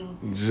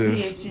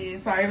Bitches.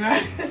 Sorry, no.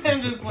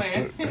 I'm just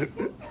playing.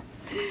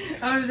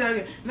 I'm just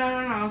joking.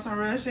 No. Some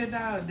real shit,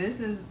 dog. This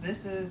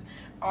is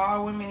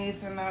all women need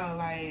to know.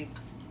 Like,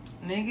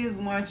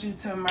 niggas want you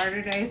to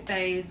murder their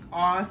face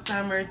all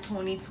summer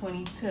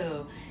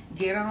 2022.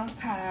 Get on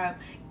top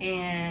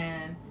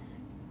and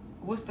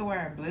what's the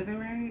word?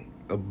 Obliterate?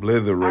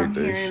 Obliterate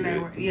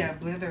that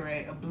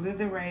shit.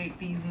 Obliterate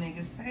these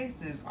niggas'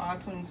 faces all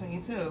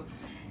 2022.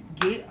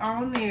 Get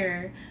on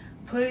there.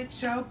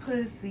 Put your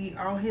pussy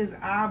on his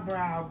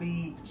eyebrow,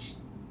 bitch.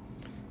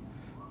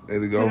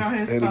 And it go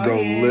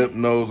lip,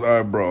 nose,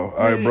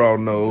 eyebrow,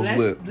 nose,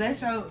 lip,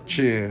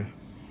 chin.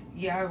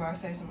 Yeah, I was about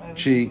to say some other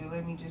cheek. shit, but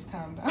let me just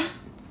calm down.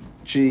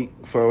 Cheek,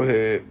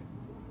 forehead,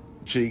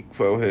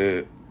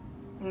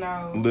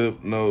 nose,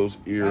 lip, nose,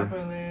 ear,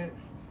 upper lip.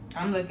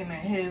 I'm looking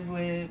at his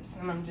lips,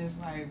 and I'm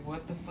just like,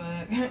 what the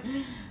fuck?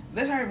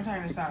 Let's hurry up and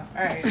turn this off.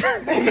 All right.